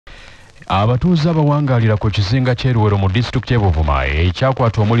Abatuzze abawangalira ku kizinga ky'Eruwero mu disitulikiti y'e Buvuma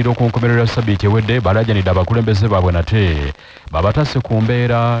ekyakwata omuliro ku nkomerero ya ssabbiiti ewedde balajjanidde abakulembeze baabwe nate babatase ku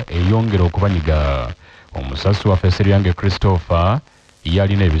mbeera eyongera okubanyiga. Omusasi waffe Seryange Christopher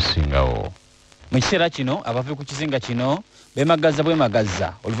yalina ebisingawo. Mu kiseera kino abavubi ku kizinga kino bemagaza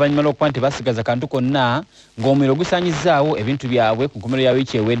bwemagaza oluvannyuma lw'okuba nti basigaza kantu konna ng'omuliro gusaanyizaawo ebintu byabwe ku nkomerero ya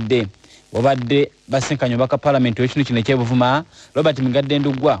wiiki ewedde. Wabadde basinkanye obubaka paalamenti w'ekitundu kino eky'e Buvuma Robert Migadde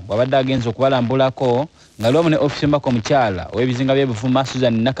Ndugwa bw'abadde agenze okubalambulako nga lwamu ne ofiisi y'omubaka omukyala ow'ebizinga by'e Buvuma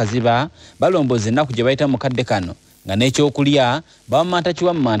Susan Nakaziba balomboza ennaku gye bayita mu kadde kano nga n'ekyokulya bamanta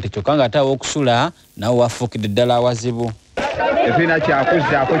kiwammante kyokka nga ate aw'okusula nawe wafuukidde ddala awazibu. Tetulina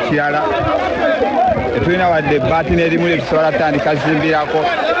kyakuzzaako kirala, tetulina wadde ebbaati n'erimu lyetusobola tandika zimbirako.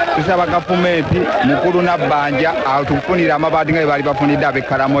 Tusaba gavumenti mukulu nabbanja atufunire amabaati nga bwe baali bafunidde ab'e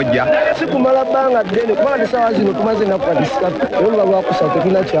Karamoja. Si kumala bbanga ddene kubanga essaawa zino tumaze ennaku kati ssatu era oluba lwakusatu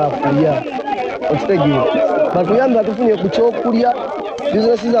tetulina kyakulya. Okitegeera batuyambe batufunye ku kyokulya,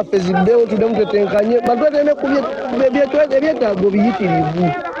 bizinesi zaffe ziddewo tuddemu tetenkanye batwetene ku ebyetaago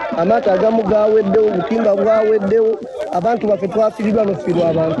biyitirivu. Amaato agamu gaaweddewo, obutimba bwaweddewo, abantu baffe twafiirirwa n'offiirwa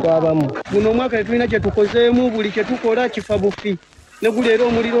abantu abamu. Guno omwaka tetulina kye tukozeemu, buli kye tukola kifa bufi. Neguli era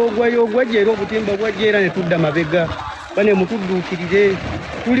omuliro ogwajja era obutimba bwajja era ne tudda mabega. Bane mutudduukirire,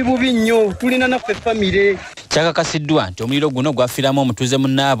 tuli bubi nnyo, tulina naffe famire. Kyakakasiddwa nti omuliro guno gwafiiramu omutuuze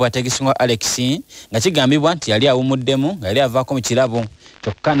munnaabwe ategesebwa Alex nga kigambibwa nti yali awumuddemu nga yali avaako mu kirabo.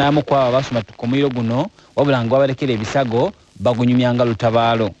 Kyokka n'amu ku abo abasoma ku muliro guno wabula nga babalekera ebisago bagunyumyanga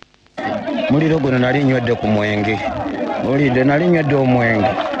lutabaalo. Muliro guno nali nywedde ku mwenge. Nali nywedde omwenge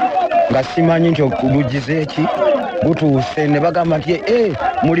nga simanyi nti okugugize eki gutuuse ne bagamba nti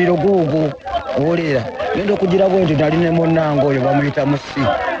muliro guugwo olera genda okugira bwe nti nali ne munnange oyo bamuyita Musi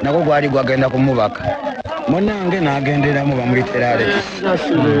nagwo gwali gwagenda kumubaka. Munnange n'agenderamu bamuyitira Alex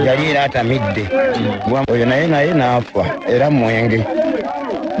yali era atamidde oyo naye n'afa era mwenge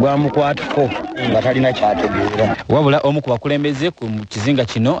gwamukwatako nga talina kyategeera. Wabula omu ku bakulembeze ku kizinga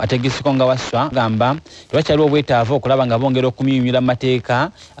kino ategeseko nga Waswa gamba tebakyaliwo obwetaavu okulaba nga bongera okumyumira mu mateeka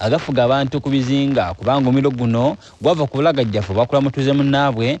agafuga abantu ku bizinga kubanga omuliro guno gwava ku bulagajjafu bakula mutuuze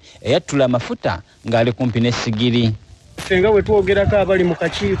munnaabwe eyattula amafuta ng'ali kumpi n'essigiri. Ffe nga bwe twogerako abali mu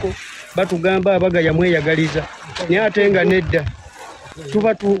kakiiko batugamba abagaya mweyagaliza naye ate nga nedda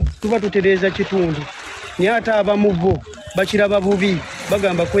tuba tutereeza kitundu naye ate abamu bo bakiraba bubi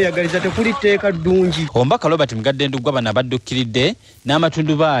bagamba kweyagaliza tekuli tteeka ddungi. Omubaka Robert Migadde Ndugwa bano abaddukiridde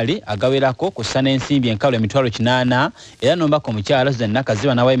n'amatundubaali agawerako kussa n'ensimbi enkalo emitwalo 8 era n'omubaka omukyala Susan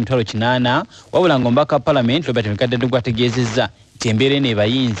Nakaziba n'awayo emitwalo 8 wabula ng'omubaka wa paalamenti Robert Migadde Ndugwa ategeezezza nti embeera eno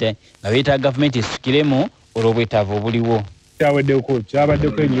ebayinze nga beetaaga gavumenti esukiremu olw'obwetaavu obuliwo.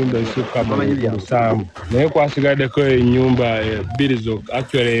 Kyabaddeko ennyumba esukka mu 7 naye kwasigaddeko ennyumba 2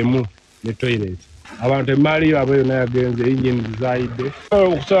 actually emu ne toilet. Abantu emaali yaabwe yonna yagenze engine zaayidde.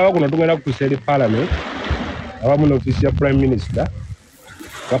 Okusaba kuno tugenda kutuusa eri Parliament awamu n'ofiisi ya Prime Minister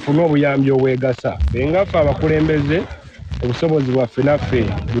bafune obuyambi obwegasa. Bengaffe abakulembeze obusobozi bwaffe naffe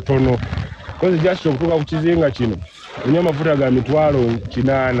butono. Kozi just okutuuka ku kizinga kino onywa amafuta ga mitwalo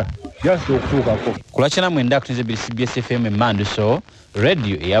 8 just okutuukako. Ku Lwakina mwenda akutunze CBS FM Manduso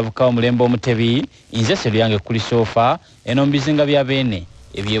radio eyavuka omulembe omutebi nze Seryange Christopher eno mu bizinga bya Beene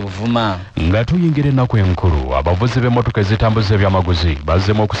eby'e Buvuma. Nga tuyingira ennaku enkulu abavuzi b'emmotoka ezitambuza ebyamaguzi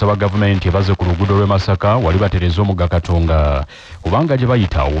bazzemu okusaba gavumenti ebaze ku luguudo lw'e Masaka wali batereza omugga Katonga kubanga gye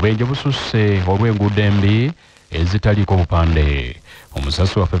bayita obubenje bususse olw'enguudo embi ezitaliiko bupande.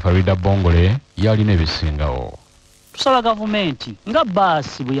 Omusasi waffe Farida Bongole yalina ebisingawo. Tusaba gavumenti nga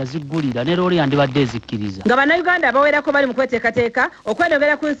baasi bwe yazigulira ne loole yandibadde ezikkiriza. Nga bannayuganda abawerako bali mu kweteekateeka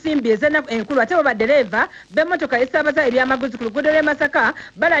okweyongera ku nsimbi ez'ennaku enkulu ate bo baddereeva b'emmotoka ezisaabaza ebyamaguzi ku luguudo lw'e Masaka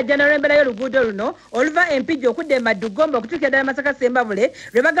balajjana olw'embeera y'oluguudo luno oluva Empigi okudda e Maddugomba okutuukira ddala Masaka Sembabule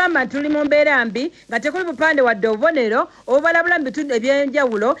lwe bagamba nti tuli mu mbeera mbi nga tekuli bupande wadde obubonero obubalabula mu bitundu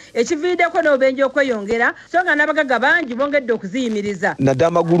eby'enjawulo ekiviiriddeko n'obubenje okweyongera so nga n'abagagga bangi bongedde okuziyimiriza. Nadde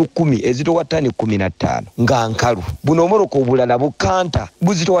amagulu 10 ezitowa ttani 15 nga nkalu. Buno omoroko obulala bukanta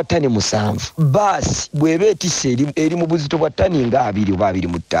buzito wa ttani 7 baasi bw'eba etisse eri mu buzito bwa ttani nga 2 oba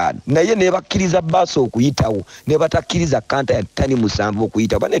 25 naye ne bakkiriza baasi okuyitawo ne batakkiriza kanta ya ttani 7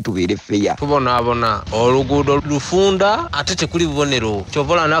 okuyitawo bane tubeere feya. Tubonaabona oluguudo lufunda ate tekuli bubonero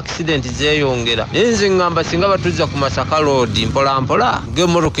kyovola na accident zeeyongera naye nze ngamba singa batuzza ku Masaka Road mpolampola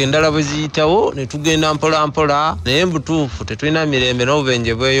ng'emmotoka endala bwe ziyitawo ne tugenda mpolampola naye mbutuufu tetulina mirembe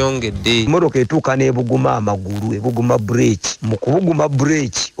n'obubenje bweyongedde. Emmotoka etuuka n'ebuguma amagulu buguma break mu kubuguma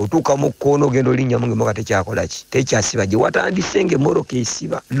break otuuka mu kkoona ogenda olinnyamu ng'emmotoka tekyakolaki tekyasiba gye watandise ng'emmoloka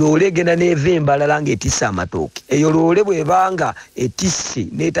esiba loole egenda n'eva embalala ng'etisse amatooke eyo loole bw'ebanga etisse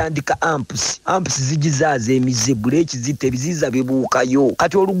n'etandika ampusi zigizaaza emize breeki zitta ebiziiza bibuukayo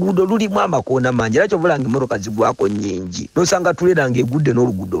kati oluguudo lulimu amakoona mangi era kyovula ng'emmoloka zigwako nnyingi n'osanga tulera ng'egudde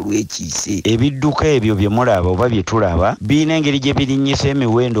n'oluguudo lwekiise. Ebidduka ebyo bye mulaba oba bye tulaba birina engeri gye birinnyisa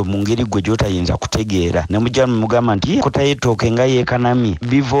emiwendo mu ngeri gwe gy'otayinza kutegeera ne mujja mugamba nti kota y'ettooke nga yeekanamye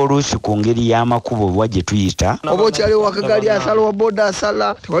biva oluusi ku ngeri y'amakubo oba gye tuyita oba okyali wakagali asala wa boda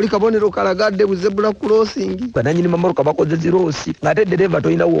asala tewali kabonero kalagadde bu zebula crossing bananyini mammotoka bakoze ziroosi ng'ate dereva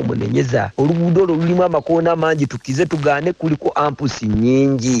tolinawo omunenyeza oluguudo olwo lulimu amakoona mangi tukize tugaane kuliko ampusi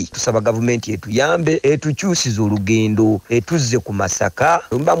nnyingi tusaba gavumenti etuyambe etukyusiza olugendo etuzze ku Masaka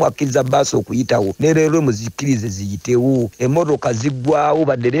mba mwakkiriza bbaasi okuyitawo ne leero muzikirize ziyitewo emmotoka ziggwawo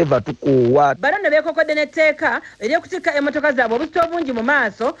baddereva tukoowa bano ne beekokodde n'etteeka ery'okutikka emmotoka zaabwe obuzito obungi mu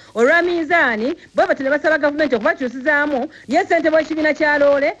maaso olwa minzaani bwe batyo ne basaba gavumenti okubakyusizaamu ye ssente bw'ekibiina kya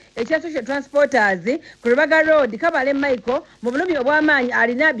loole ekya social transporters ku Lubaga road Kabale Michael mu bulumi obw'amaanyi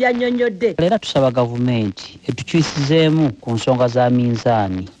alina by'annyonnyodde. Era tusaba gavumenti etukyusizeemu ku nsonga za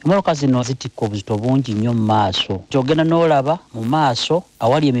minzaani. Emmotoka zino zitikka obuzito bungi nnyo mu maaso kyogenda n'olaba mu maaso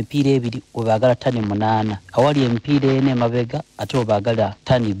awali emipiira ebiri we baagala ttani 8 awali emipiira ena emabega ate we baagala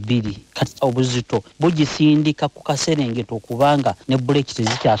ttani 2 kati obuzito bugisindika ku kaserengeto okubanga ne buleeki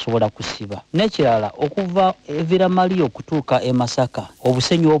tezikyasobola kusiba. N'ekirala okuva evira Mali okutuuka e Masaka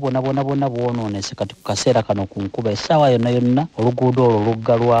obusenyu bwonna bwonoonese kati ku kaseera kano ku nkuba essaawa yonna oluguudo olwo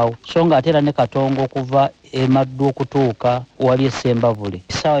luggalwawo so nga ate era ne Katongo okuva emaddu okutuuka wali essembabule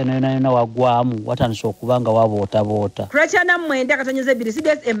essaawa yonna wagwamu watandise okuba nga wabootaboota. Kulwakyana mwenda katonyoza ebbiri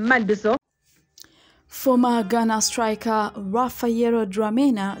CBS emmadduso. Former Ghana striker Rafael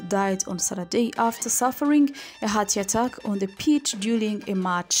Dramena died on Saturday after suffering a heart attack on the pitch during a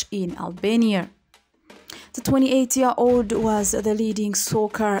match in Albania. The 28-year-old was the leading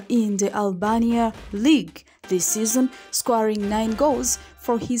scorer in the Albania League this season, scoring 9 goals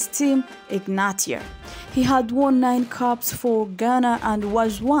for his team Ignatia. He had won 9 caps for Ghana and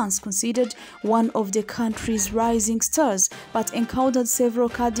was once considered one of the country's rising stars, but encountered several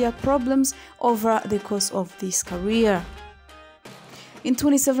cardiac problems over the course of his career. In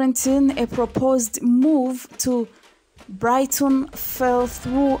 2017, a proposed move to Brighton fell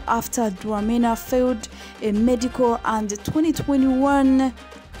through after Dramena failed a medical, and 2021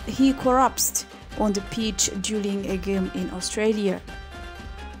 he collapsed on the pitch during a game in Australia.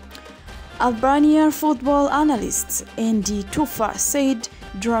 Albania football analyst Andy Tufa said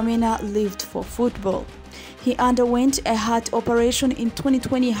Dramena lived for football. He underwent a heart operation in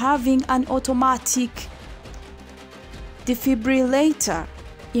 2020, having an automatic defibrillator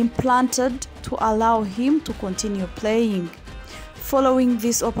implanted to allow him to continue playing. Following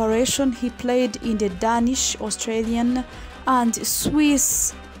this operation, he played in the Danish, Australian and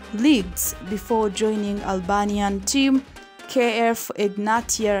Swiss leagues before joining Albanian team KF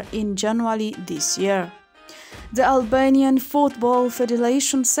Ignatia in January this year. The Albanian Football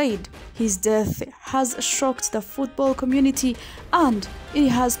Federation said his death has shocked the football community and it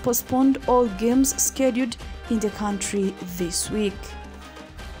has postponed all games scheduled in the country this week.